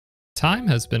Time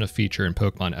has been a feature in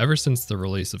Pokemon ever since the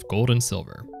release of Gold and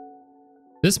Silver.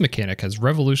 This mechanic has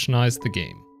revolutionized the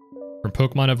game, from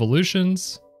Pokemon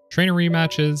evolutions, trainer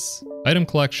rematches, item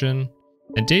collection,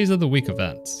 and days of the week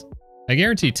events. I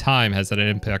guarantee time has had an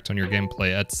impact on your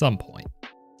gameplay at some point.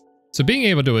 So being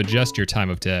able to adjust your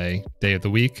time of day, day of the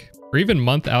week, or even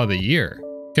month out of the year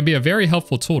can be a very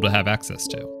helpful tool to have access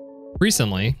to.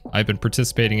 Recently, I've been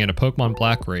participating in a Pokemon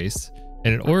Black race,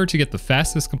 and in order to get the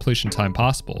fastest completion time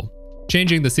possible,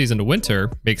 changing the season to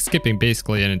winter makes skipping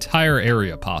basically an entire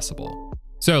area possible.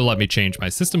 So let me change my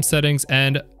system settings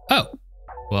and, oh,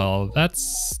 well,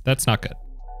 that's not good.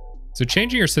 So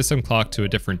changing your system clock to a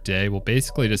different day will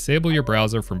basically disable your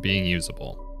browser from being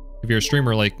usable. If you're a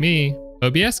streamer like me,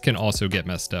 OBS can also get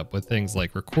messed up with things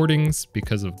like recordings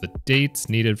because of the dates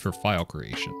needed for file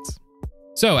creations.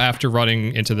 So after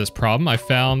running into this problem, I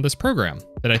found this program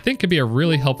that I think could be a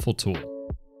really helpful tool.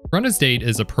 Run as Date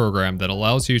is a program that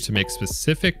allows you to make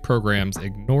specific programs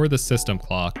ignore the system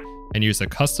clock and use a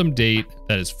custom date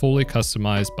that is fully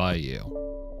customized by you.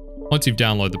 Once you've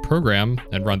downloaded the program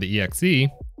and run the exe, you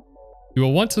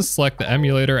will want to select the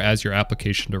emulator as your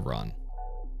application to run.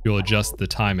 You'll adjust the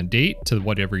time and date to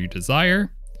whatever you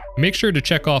desire. Make sure to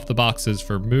check off the boxes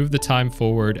for move the time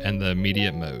forward and the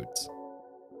immediate modes.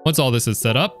 Once all this is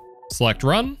set up, select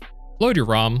Run, load your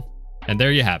ROM, and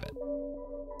there you have it.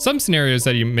 Some scenarios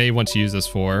that you may want to use this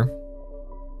for: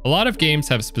 a lot of games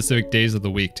have specific days of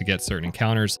the week to get certain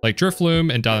encounters, like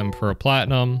Drifloon and Diamond Pearl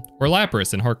Platinum, or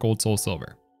Lapras and Heart Gold Soul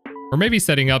Silver. Or maybe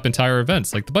setting up entire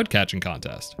events like the bud catching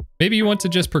contest. Maybe you want to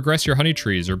just progress your honey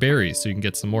trees or berries so you can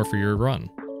get some more for your run.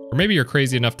 Or maybe you're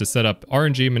crazy enough to set up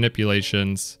RNG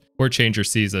manipulations or change your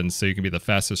seasons so you can be the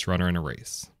fastest runner in a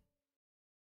race.